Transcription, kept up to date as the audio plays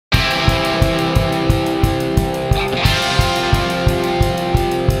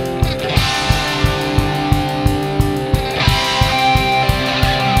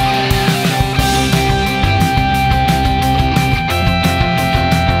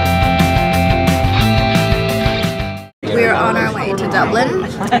Dublin.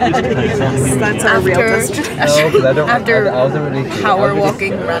 That's our real destination. After power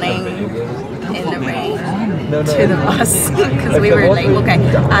walking, running in the rain to the bus because we were late. Okay,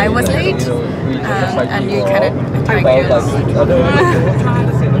 I was late, and you kind of attacked us.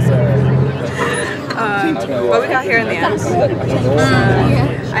 But we got here in the end.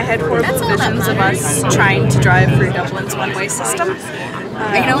 I had horrible visions of us trying to drive through Dublin's one-way system.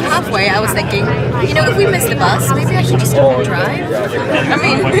 You know, halfway I was thinking, you know, if we miss the bus, maybe I should just drive. I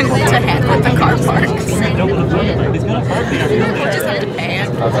mean, to heck with the car park. We just have to pay it.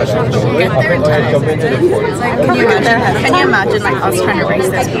 We'll get there in time. Like, can you imagine like us trying to race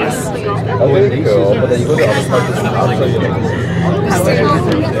this bus? Where are we going?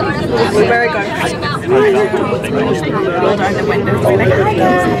 Roll down the windows. Like, hi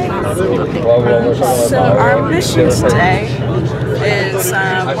guys. So our mission today is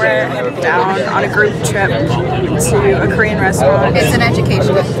we're headed down on a group trip to a Korean restaurant. It's an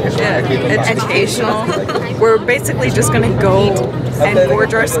educational. It's educational. We're basically just going to go and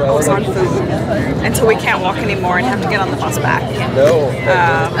gorge ourselves on food until we can't walk anymore and have to get on the bus back.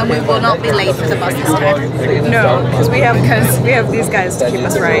 And we will not be late for the bus this time. No, because we have these guys to keep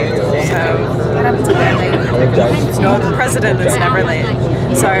us right. So no, the president is never late.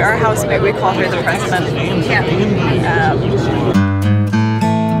 Sorry, our housemate, we call her the president. Yeah.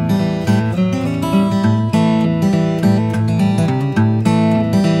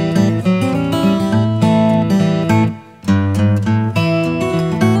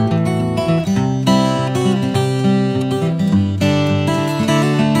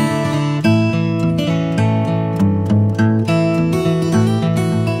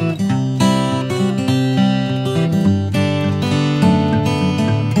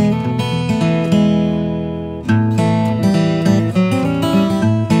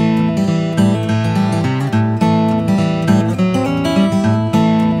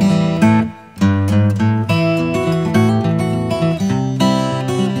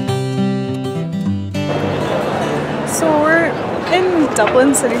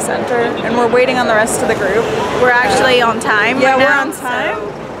 Dublin city centre, and we're waiting on the rest of the group. We're actually on time. Yeah, right we're now, on time.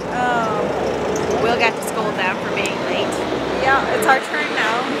 So we'll get to scold them for being late. Yeah, it's our turn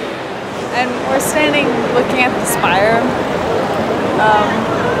now, and we're standing looking at the spire.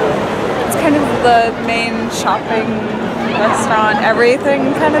 It's kind of the main shopping, restaurant,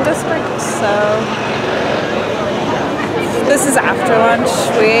 everything kind of district. So this is after lunch.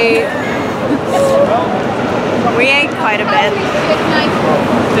 We ate quite a bit,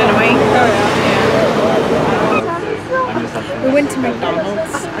 didn't we? Oh yeah. We went to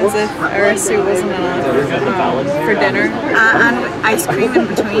McDonald's as if RSU wasn't enough for dinner. And ice cream in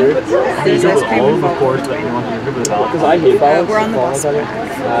between. There's ice cream involved. We're on the bus back.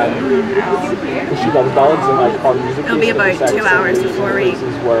 It'll be about 2 hours before we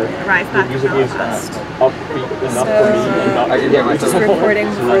arrive back at Belfast. So, just recording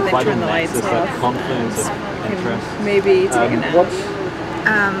before they turn the lights off. Maybe take a nap.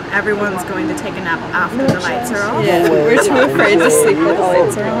 Everyone's going to take a nap after the lights are off. Yeah, we're too afraid to sleep with the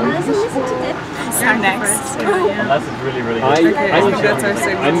lights are on. You're next. Unless it's really, really good. Okay, I think that's our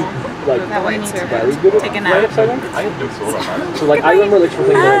signal. The lights are about. Take a nap. I have no soul on that. So like I remember like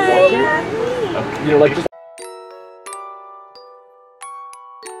something like walking, you know, like just.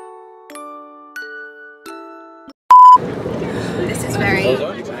 This is very. I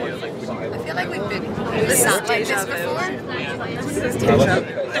feel like we've been sat like this before. This is deja.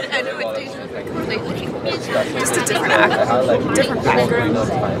 I know it's deja vu completely. Just a different different background.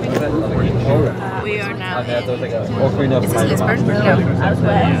 We are now in. Is Is this Lisburn? No.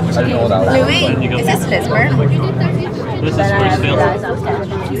 Louis, is this Lisburn? This is Sprucefield.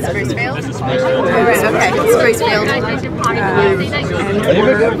 Sprucefield? This is Sprucefield. Oh, right, okay. Sprucefield.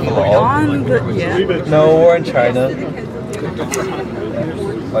 On the No, we're in China.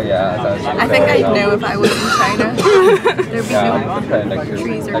 Oh yeah, I think I'd know if I was in China. There'd be no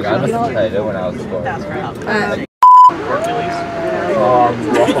trees or like I was in China when I was born.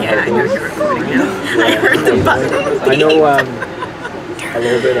 yeah, I know you're recording now. I heard the button. I know a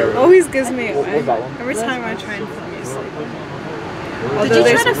little bit of. Always gives me away. Every time I try and film you sleeping. Did you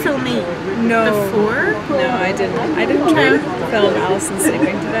try to film me before? No, I didn't. I didn't try to film Alison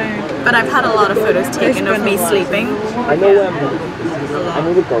sleeping today. But I've had a lot of photos taken of me sleeping. I know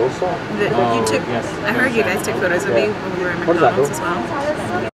the girls song. You took. I heard you guys took photos of me when we were in McDonald's as well.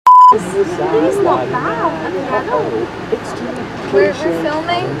 It's not bad. We're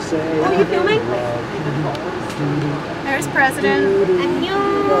filming. What are you filming? There's President.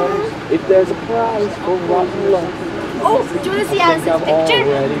 If there's a prize for rotten luck, Oh, do you want to see Alison's picture?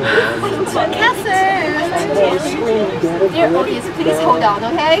 Catherine! Dear audience, please hold on,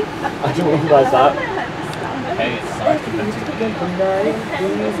 okay? I don't realise that. Hey, it's nice to meet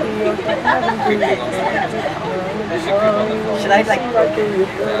Should I like?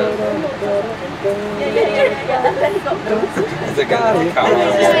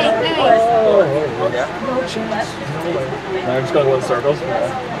 I'm just going to go in circles.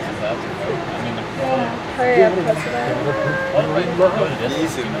 Hurry up, press it.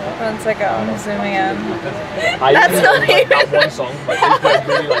 1 second, I'm zooming in. That's not even that one song. Like, I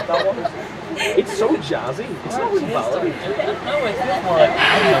really like that one. It's so jazzy. It's not really ballady.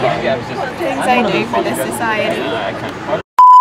 Things I do for this society. I can't.